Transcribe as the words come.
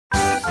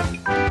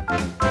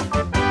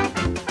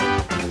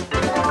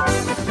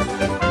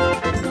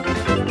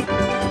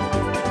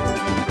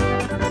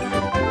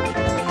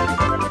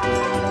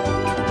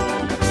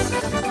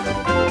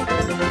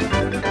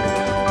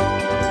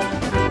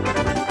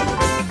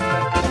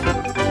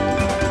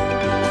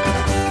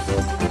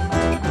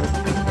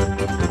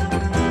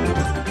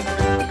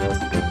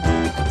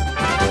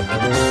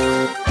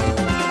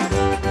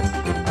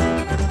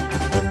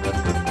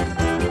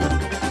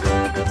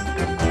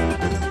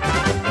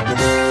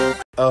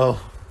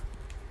Oh.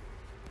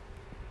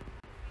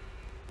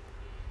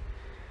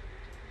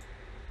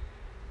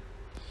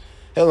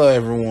 Hello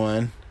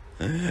everyone.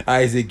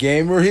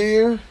 IasscGamer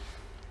here.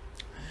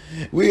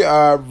 We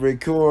are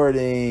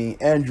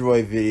recording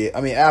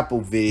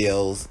Apple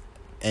videos.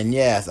 And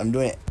yes, I'm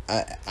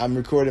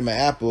recording my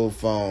Apple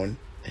phone.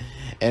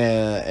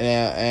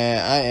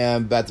 And I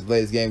am about to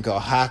play this game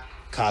called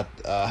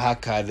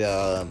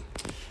Honkailmpact3rd.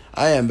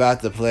 I am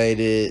about to play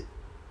it.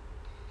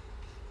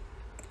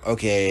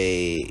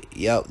 Okay,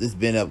 yep, this has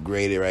been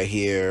upgraded right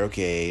here.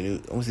 Okay, I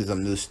want to see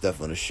some new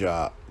stuff on the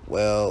shop.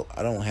 Well,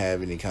 I don't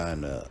have any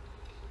kind of...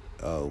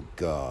 Oh,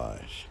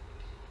 gosh.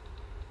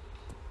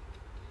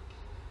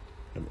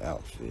 Them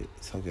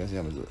outfits. Okay, let's see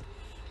how much...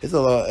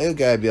 It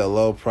gotta be a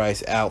low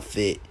price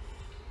outfit.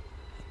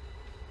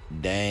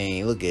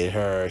 Dang, look at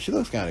her. She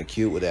looks kind of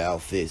cute with the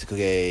outfits.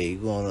 Okay,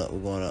 we're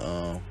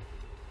gonna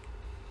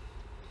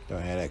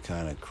don't have that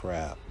kind of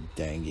crap.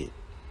 Dang it.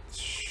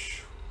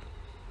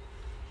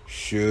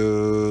 Shoot.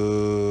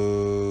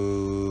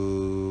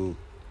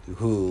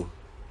 Who?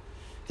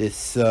 This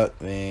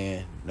suck,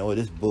 man. No,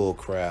 this bull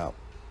crap.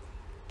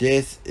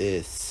 This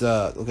is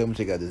suck. Okay, I'm gonna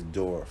check out this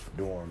dorm.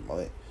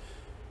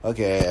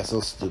 Okay, that's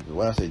so stupid.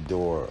 Why did I say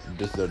door?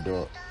 Just the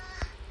door.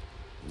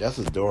 That's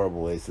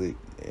adorable. They sleep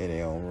in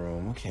their own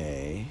room.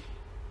 Okay.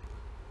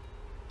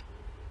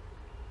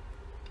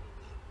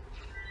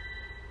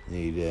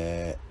 Need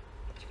that.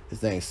 This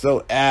thing's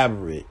so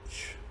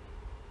average.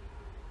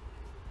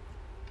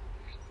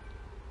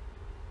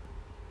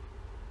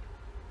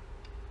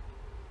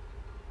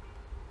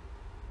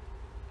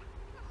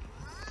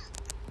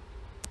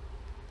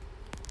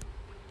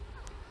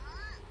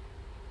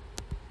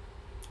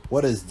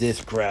 What is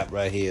this crap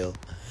right here?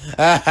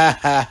 Ha ha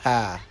ha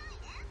ha.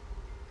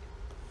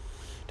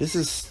 This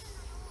is...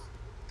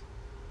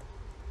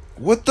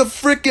 What the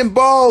freaking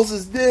balls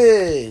is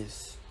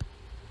this?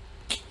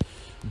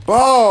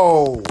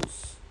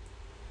 Balls.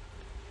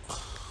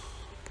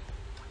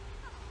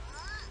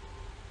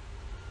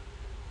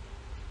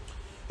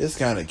 It's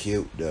kind of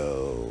cute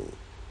though.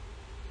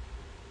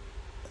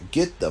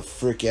 Get the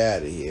frick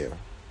out of here.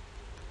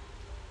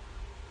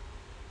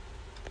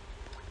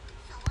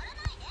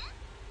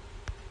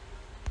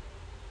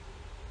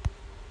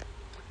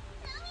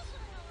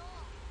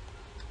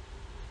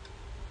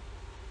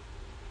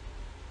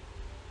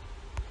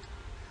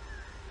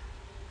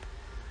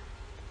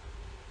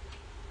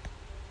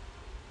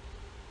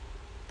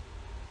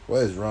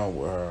 What is wrong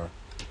with her?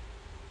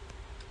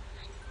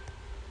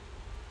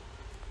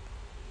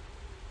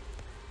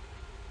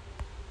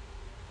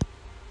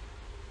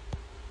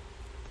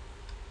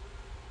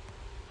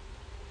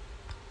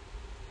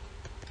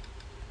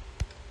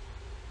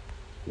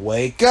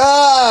 Wake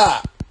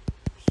up!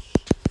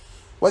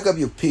 Wake up,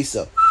 you piece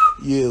of...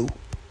 You.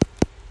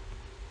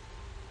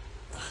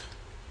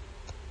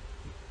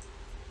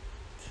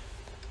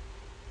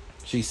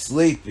 She's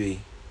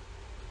sleepy.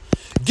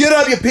 Get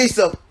up, you piece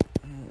of...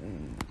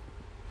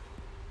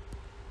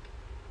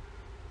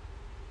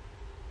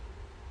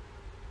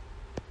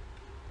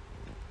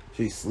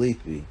 She's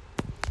sleepy.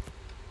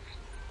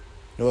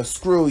 No,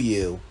 screw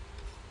you.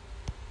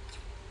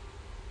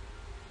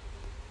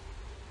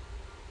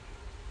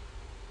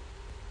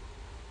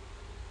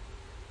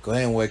 Go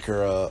ahead and wake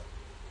her up.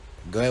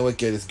 Go ahead and wake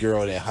up this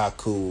girl that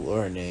Haku,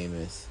 or her name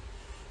is.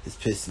 It's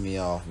pissing me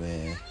off,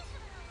 man.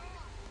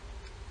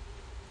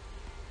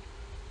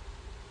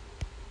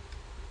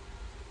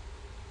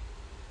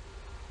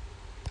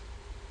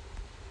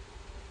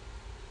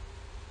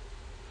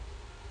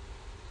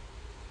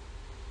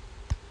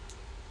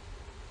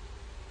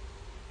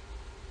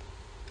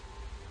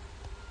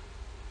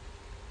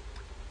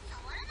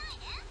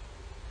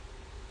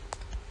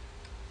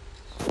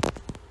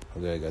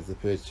 Okay, I got the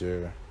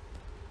picture.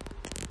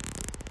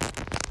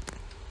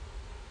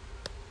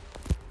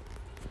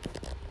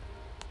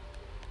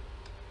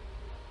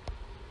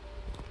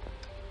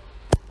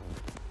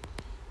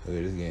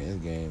 Okay, this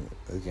game,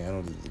 I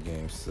don't think the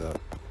game sucks.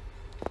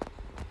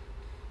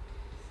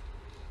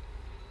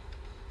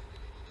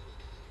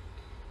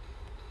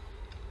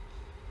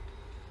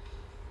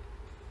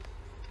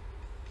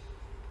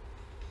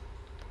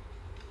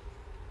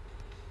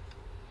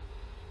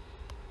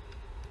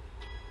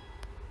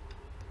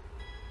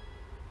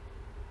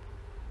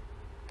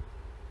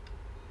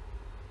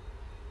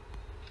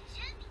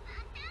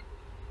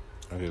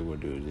 Okay, we'll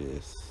do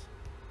this.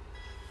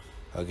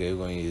 Okay, we're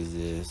gonna use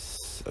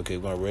this. Okay,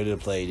 we're ready to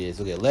play this.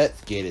 Okay,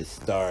 let's get it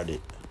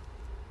started.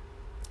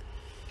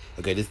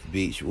 Okay, this is the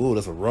beach. Ooh,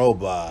 that's a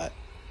robot.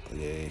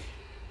 Okay.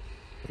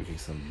 Let's kick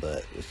some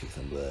butt. Let's kick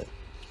some butt.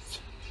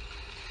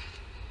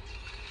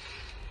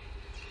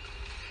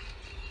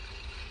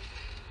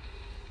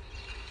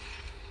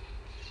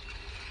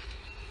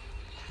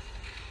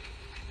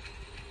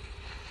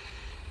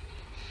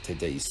 Take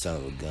that, you son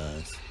of a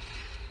guns.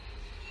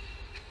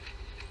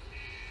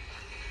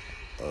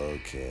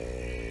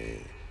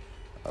 Okay.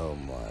 Oh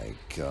my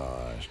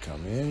gosh.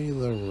 Come here, you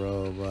little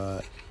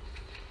robot.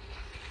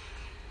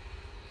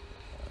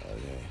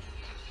 Okay.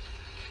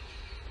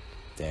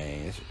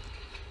 Dang.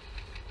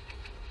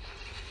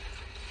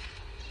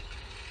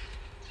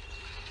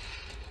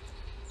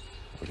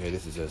 Okay,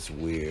 this is just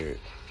weird.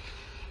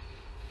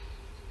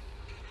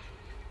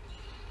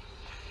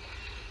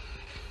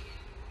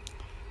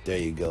 There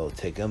you go.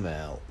 Take them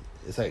out.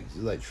 It's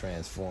like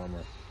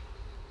Transformer.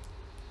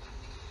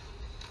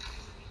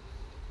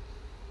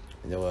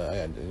 You know what?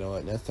 You know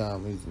what? Next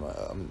time he's my.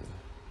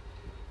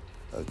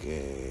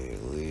 Okay,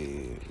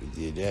 we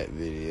did that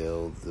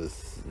video.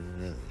 Just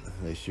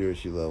make sure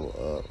she level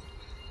up.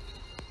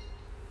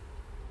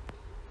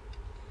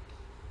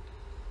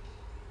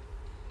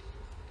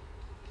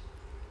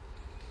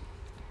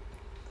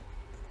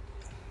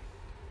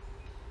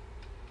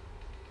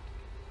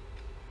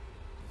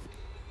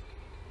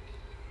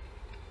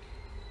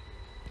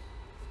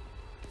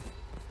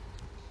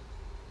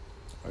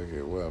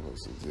 Okay, what I'm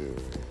supposed to do?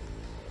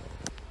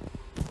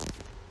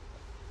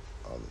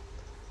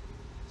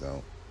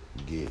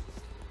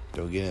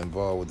 Don't get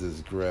involved with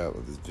this grab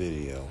of this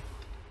video.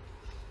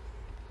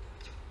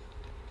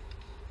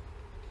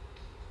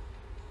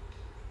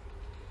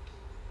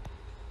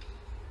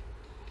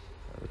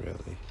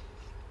 Really?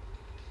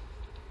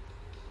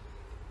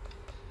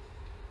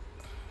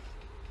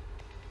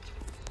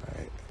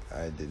 Alright,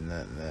 I did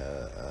not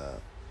know.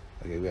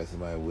 Okay, we got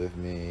somebody with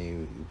me.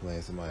 We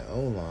playing somebody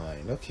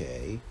online.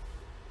 Okay.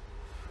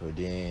 Well,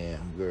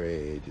 damn,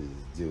 great.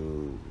 Just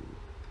do.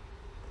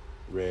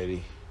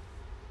 Ready?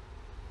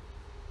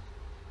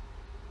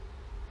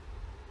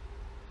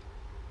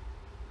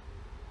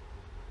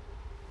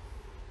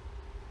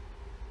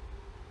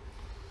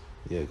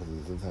 Yeah, because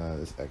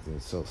sometimes it's acting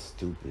so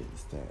stupid.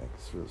 This thing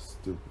acts real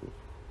stupid.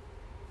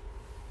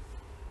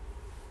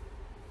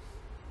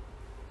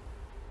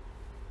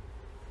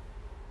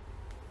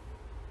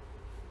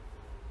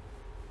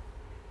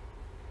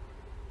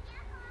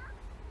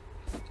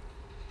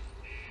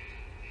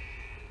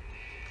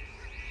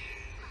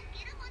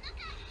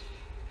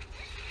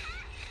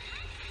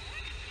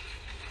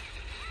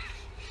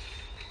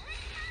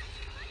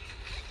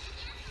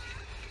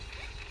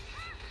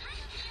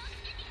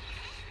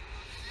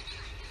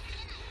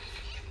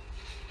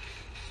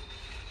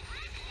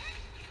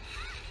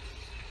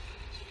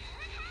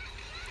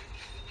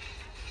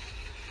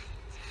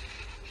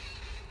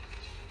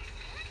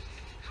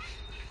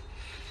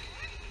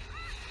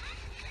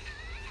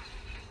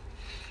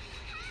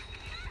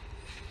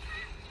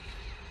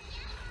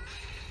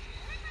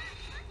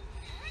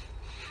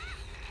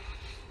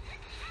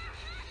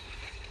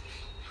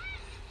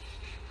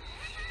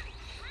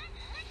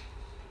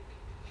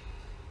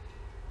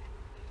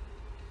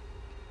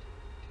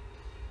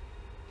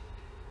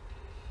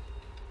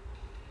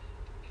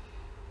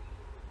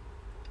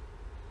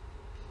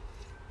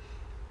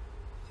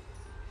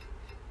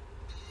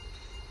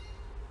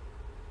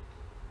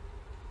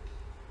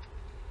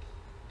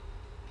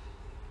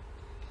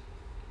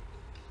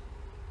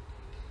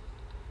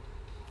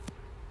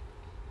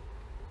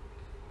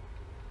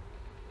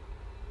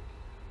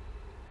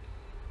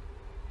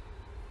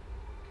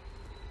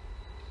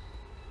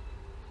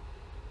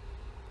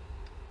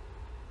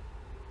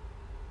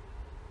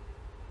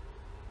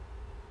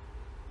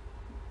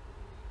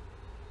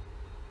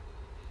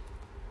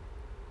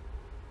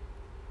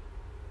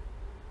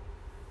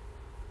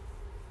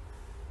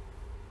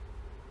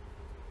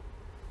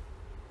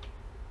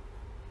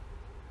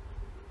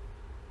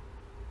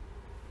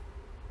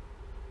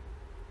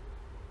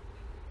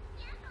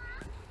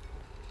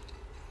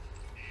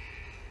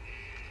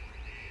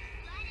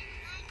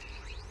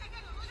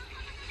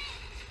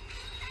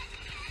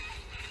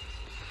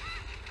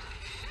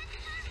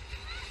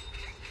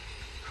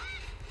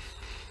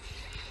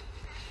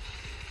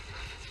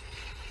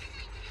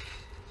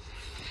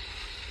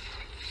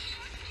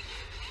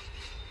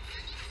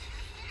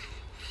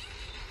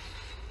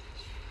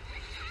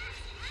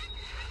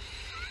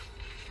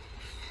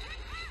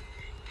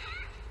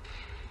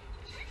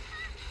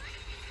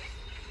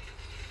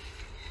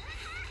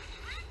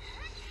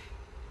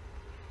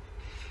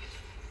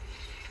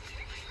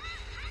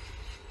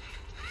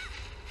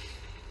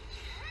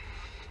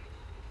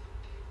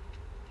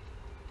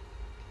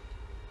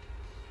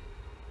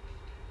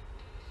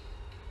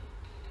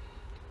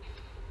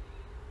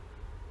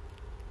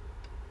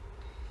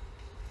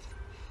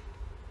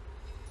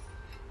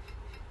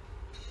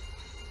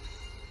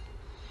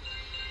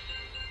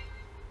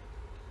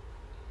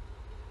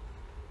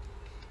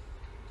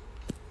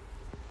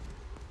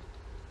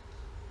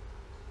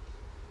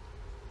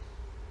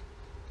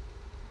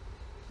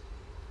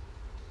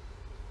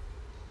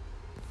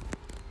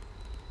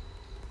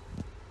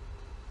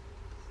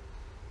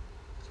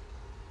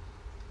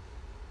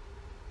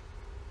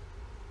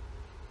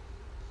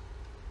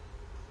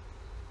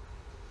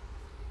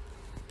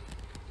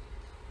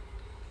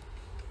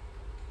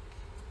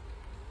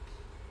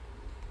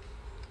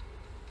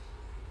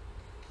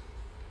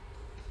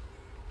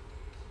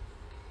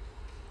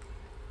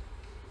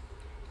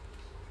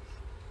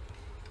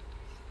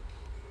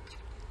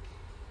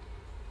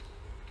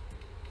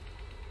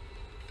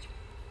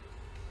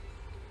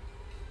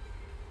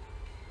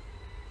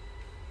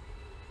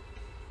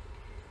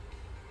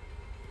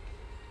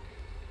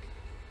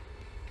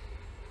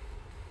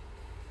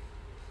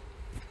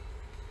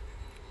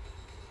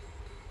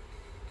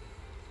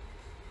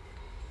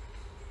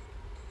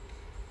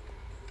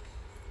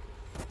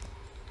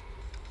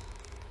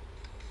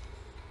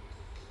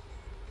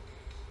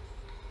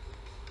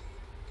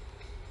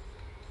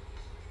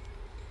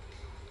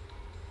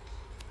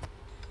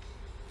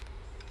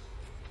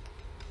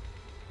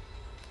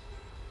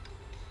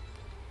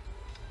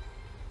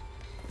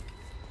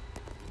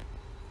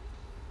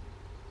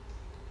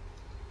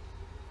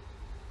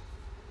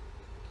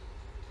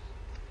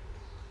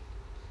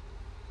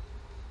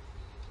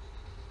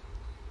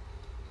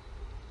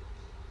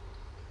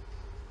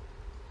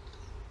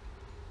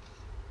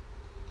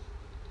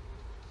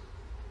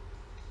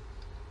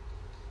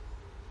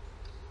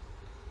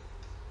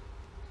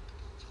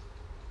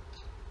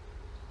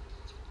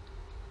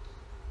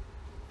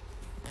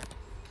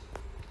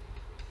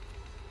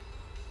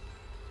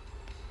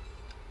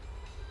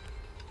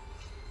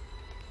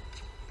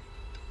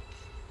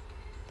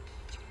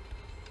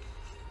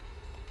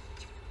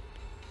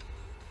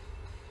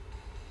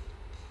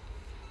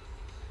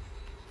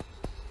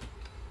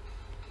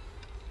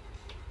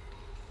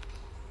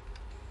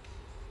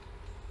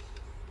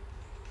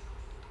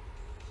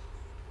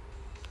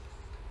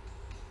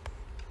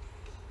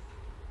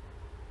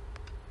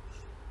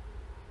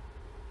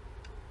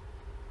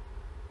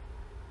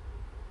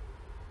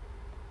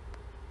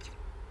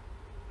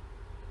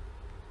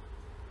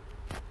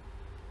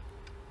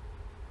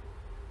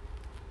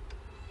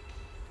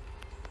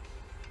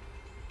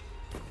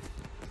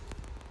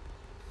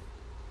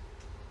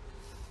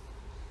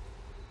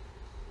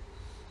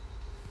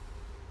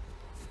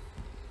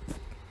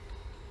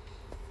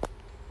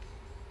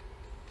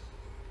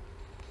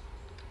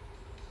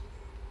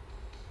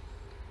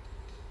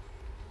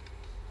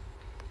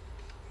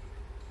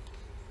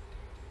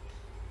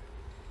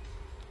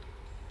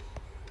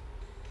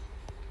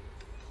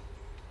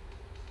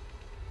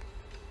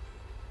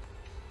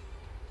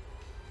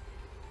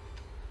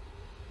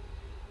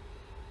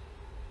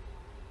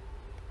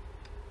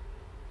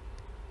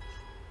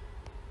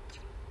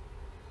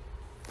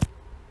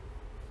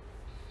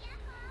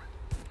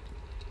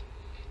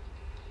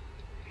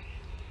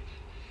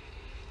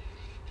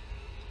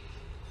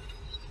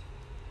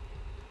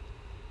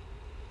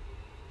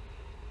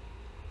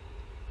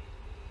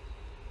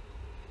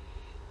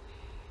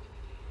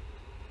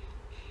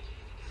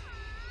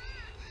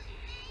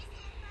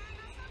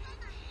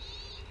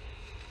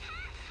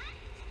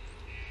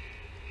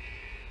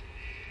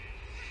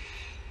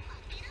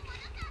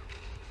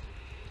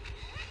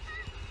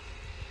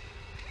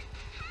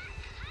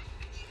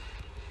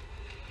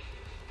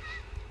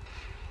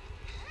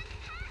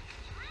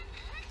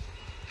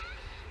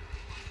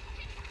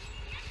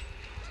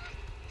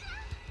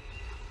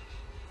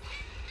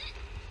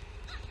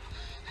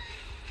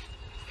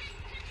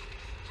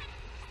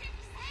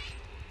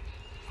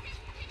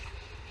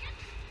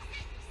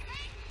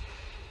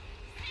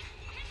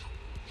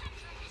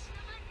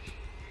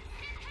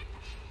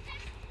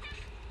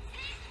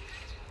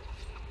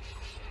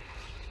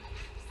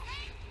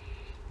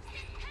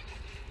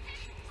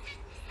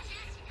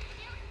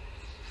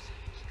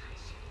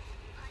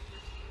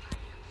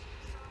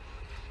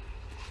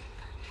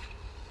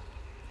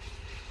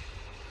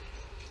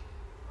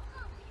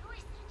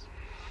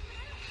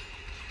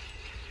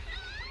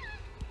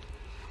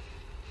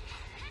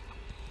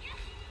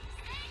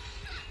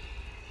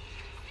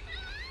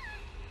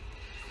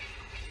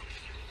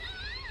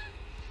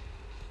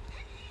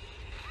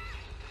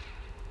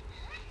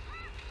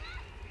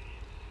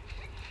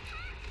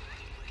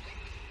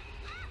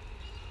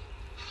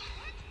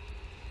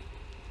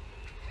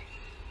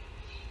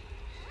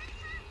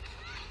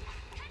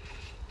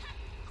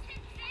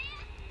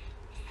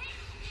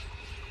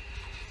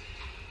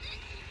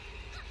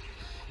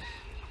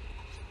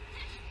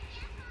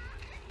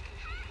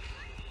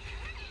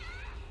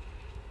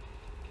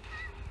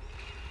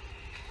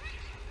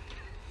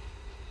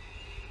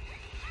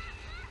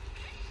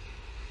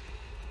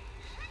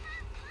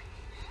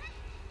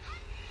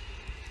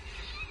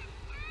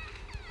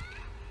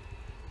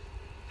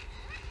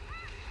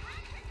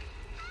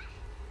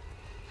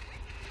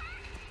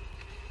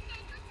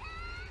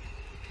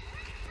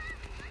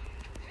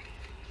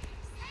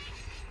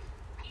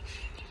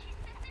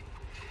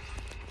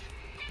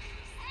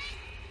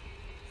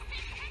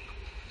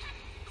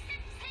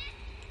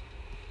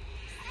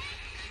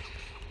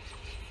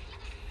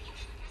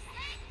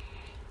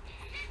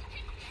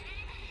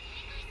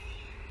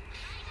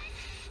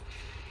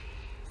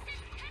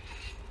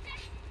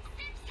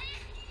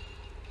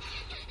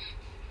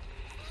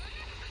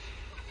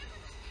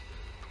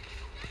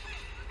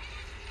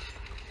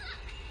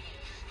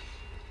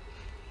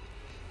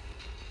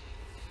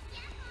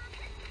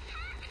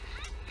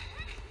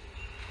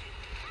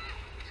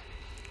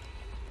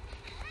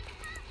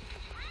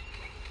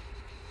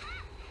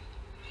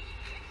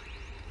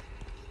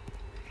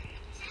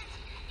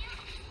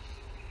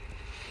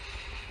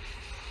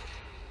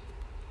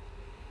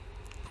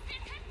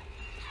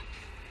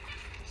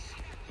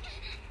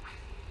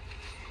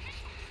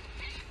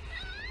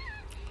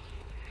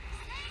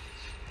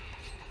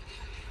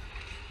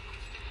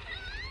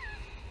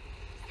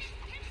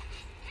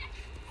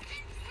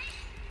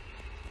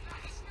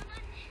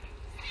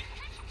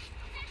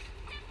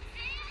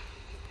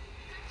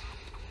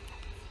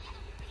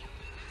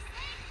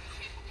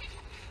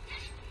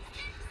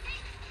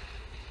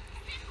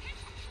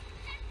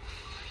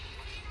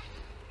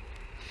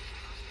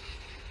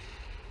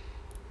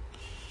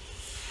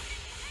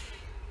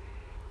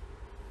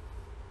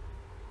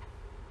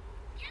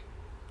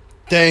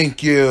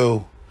 Thank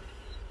you.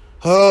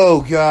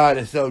 Oh, God,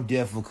 it's so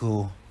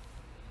difficult.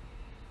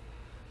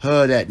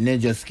 Oh, that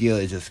ninja skill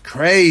is just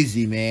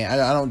crazy, man.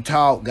 I don't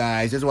talk,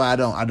 guys. That's why I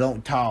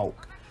don't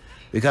talk.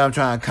 Because I'm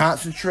trying to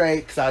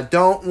concentrate because I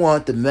don't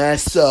want to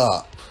mess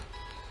up.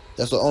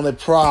 That's the only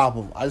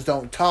problem. I just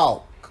don't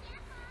talk.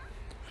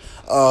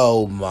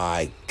 Oh,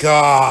 my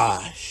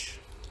gosh.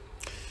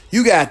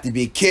 You got to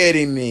be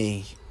kidding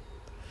me.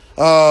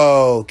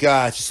 Oh,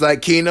 gosh. It's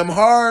like Kingdom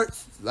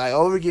Hearts. Like,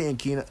 over again,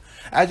 Kingdom.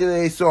 Actually,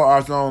 they saw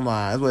Arts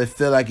Online. That's what it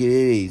feel like it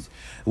is.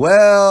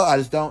 Well, I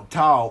just don't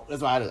talk.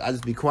 That's why I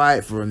just be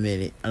quiet for a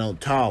minute. I don't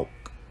talk.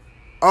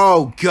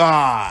 Oh,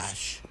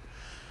 gosh.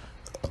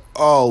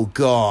 Oh,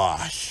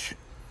 gosh.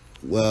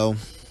 Well,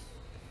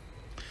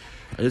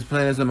 I'm just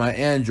playing this on my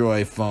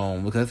Android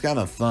phone because it's kind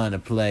of fun to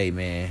play,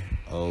 man.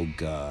 Oh,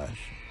 gosh.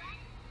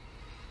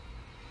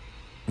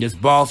 This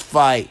boss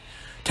fight.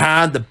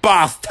 Time to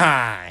boss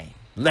time.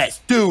 Let's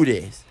do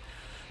this.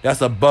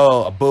 That's a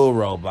bull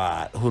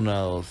robot. Who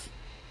knows?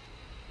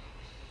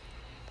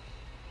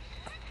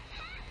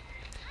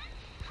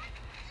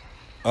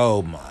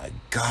 Oh my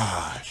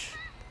gosh.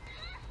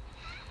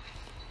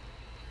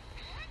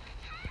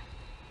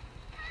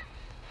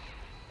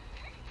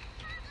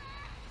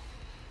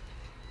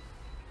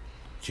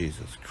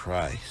 Jesus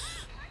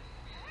Christ.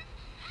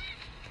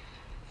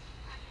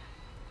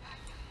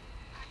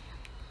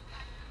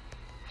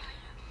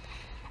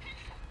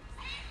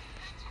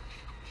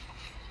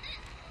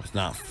 It's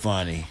not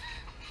funny.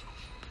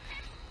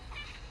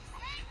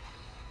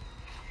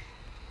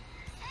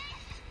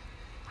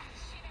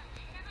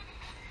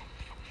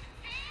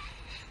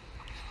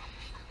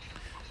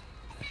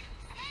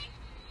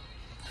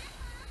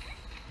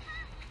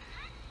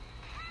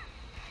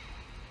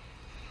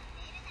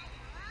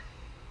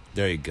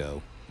 There you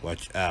go.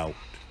 Watch out.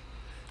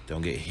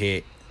 Don't get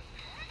hit.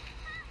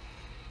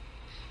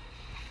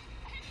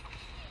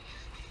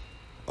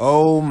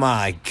 Oh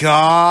my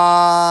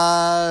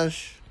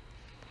gosh.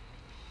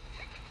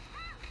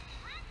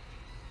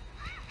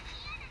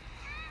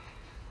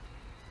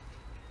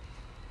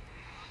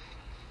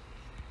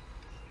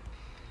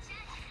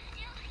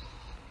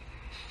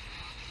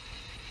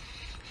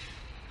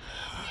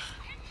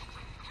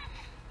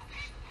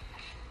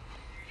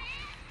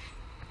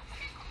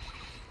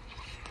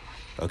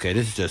 Okay,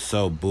 this is just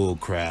so bull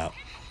crap.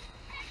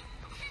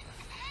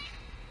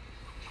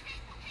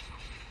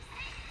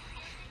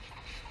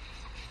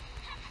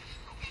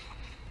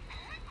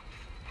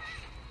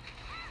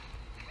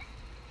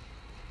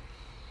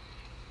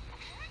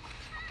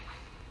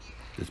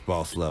 This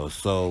boss level is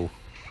so...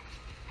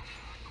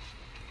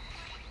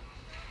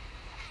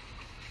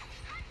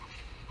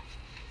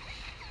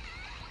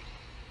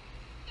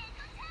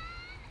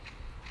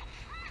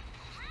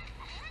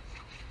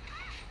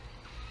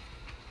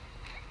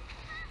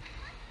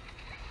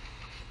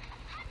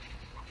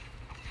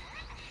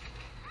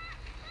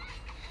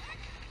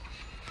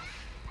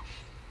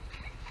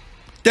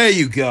 There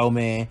you go,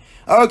 man.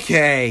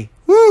 Okay.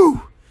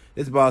 Woo!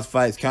 This boss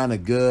fight's kind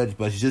of good,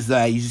 but it's just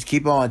like, you just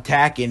keep on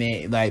attacking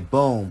it, like,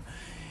 boom.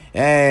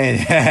 And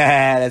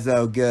that's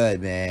so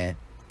good, man.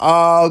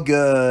 All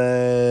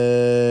good.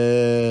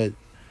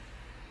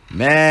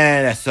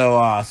 Man, that's so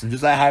awesome.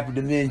 Just like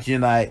Hyperdimension,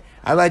 like,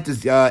 I like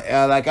this,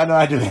 like, I know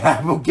I do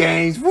Apple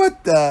games.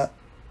 What the?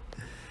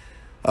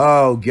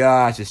 Oh,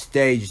 gosh, the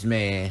stages,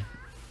 man.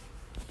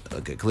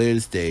 Okay, clear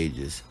the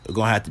stages. We're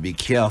gonna have to be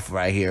careful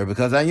right here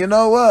because you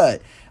know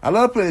what? I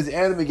love playing this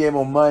anime game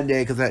on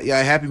Monday because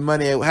happy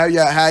Monday. How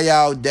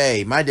y'all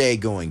day? My day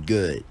going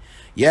good.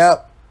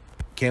 Yep.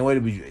 Can't wait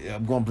to be.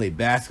 I'm gonna play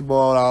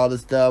basketball and all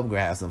this stuff. We're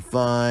gonna have some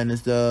fun and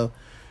stuff.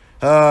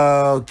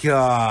 Oh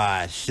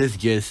gosh,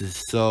 this is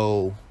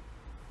so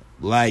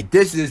like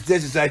this is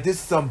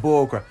some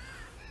bullcrap.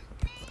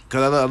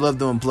 Cause I love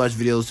doing plush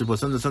videos too, but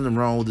something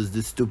wrong with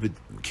this stupid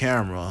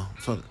camera.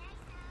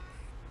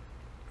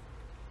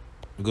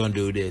 We're gonna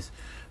do this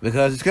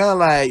because it's kind of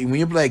like when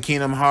you play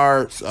Kingdom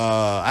Hearts.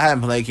 I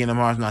haven't played Kingdom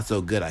Hearts, not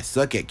so good. I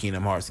suck at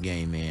Kingdom Hearts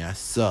game, man. I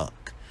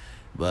suck.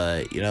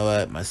 But you know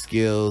what? My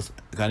skills,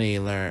 I need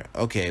to learn.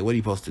 Okay, what are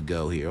you supposed to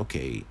go here?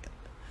 Okay,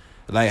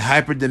 like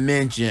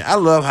Hyperdimension. I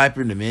love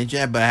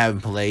Hyperdimension, but I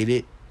haven't played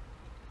it.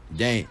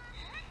 Dang.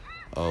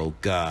 Oh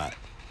God.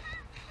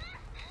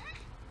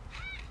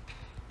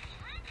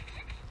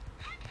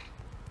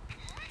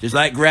 Just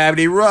like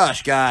Gravity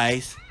Rush,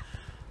 guys.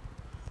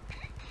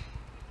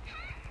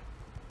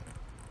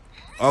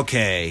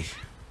 Okay.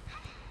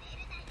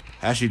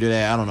 How should you do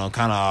that? I don't know.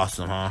 Kind of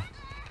awesome, huh?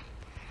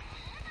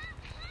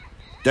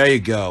 There you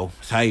go.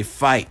 That's how you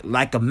fight.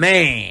 Like a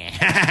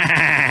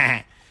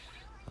man.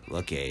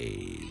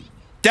 Okay.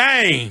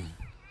 Dang.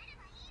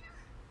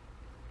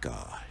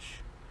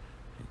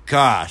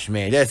 Gosh,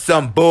 man. That's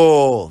some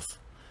bulls.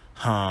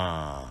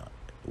 Huh.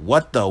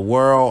 What the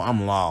world?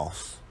 I'm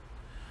lost.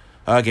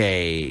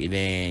 Okay,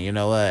 then, you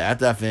know what?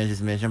 After I finish this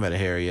mission, I'm about to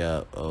hurry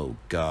up. Oh,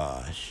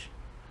 gosh.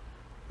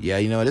 Yeah,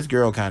 you know what? This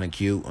girl kind of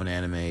cute on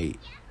anime.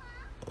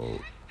 Oh.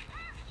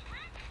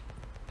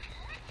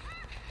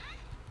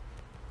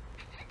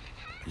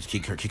 Just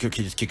kick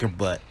her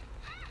butt.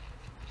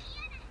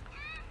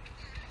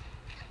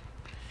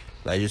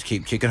 Like, just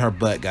keep kicking her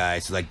butt,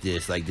 guys. Like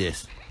this, like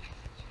this.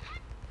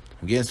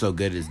 I'm getting so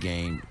good at this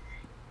game.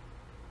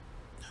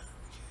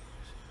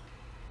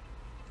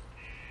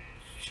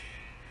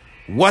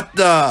 What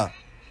the?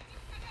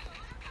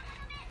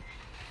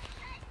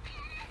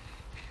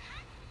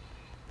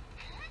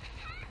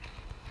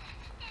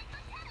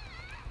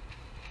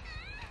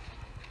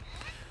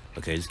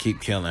 Okay, just keep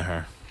killing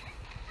her.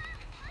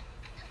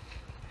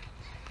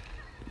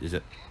 Is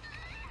it?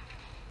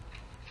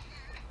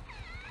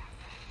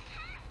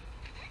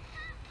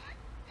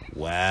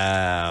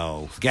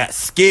 Wow. Got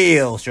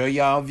skills. Show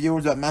y'all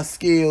viewers about my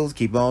skills.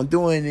 Keep on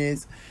doing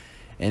this.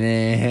 And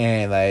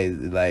then,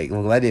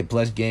 well, I did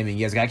plush gaming.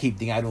 Yes, I keep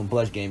thinking I'm doing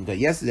plush gaming.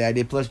 Because yesterday I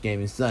did plush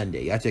gaming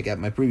Sunday. Y'all check out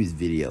my previous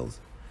videos.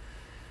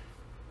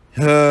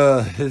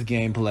 This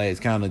gameplay is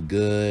kind of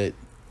good.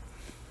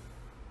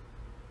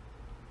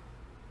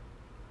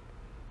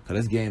 Cause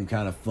this game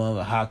kind of fun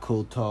with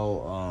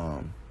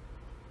Hakuto.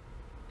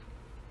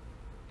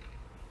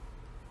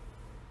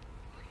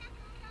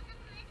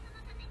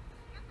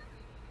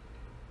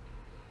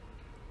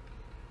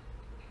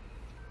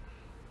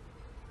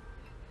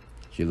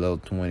 She level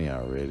 20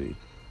 already.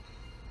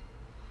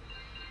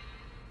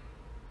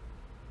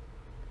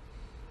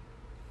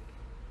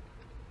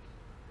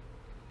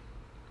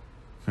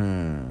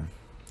 I'm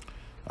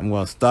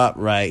gonna stop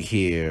right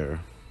here.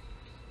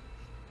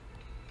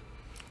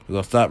 We're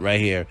gonna stop right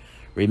here.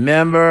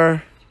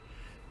 Remember,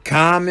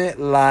 comment,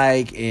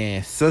 like,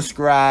 and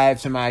subscribe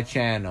to my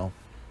channel.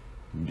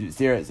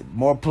 Serious,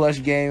 more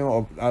plush game,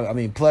 or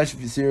plush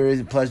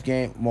series, plush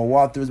game, more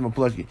walkthroughs, more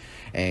plush game.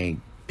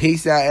 And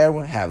peace out,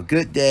 everyone. Have a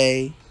good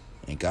day,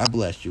 and God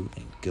bless you,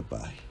 and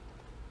goodbye.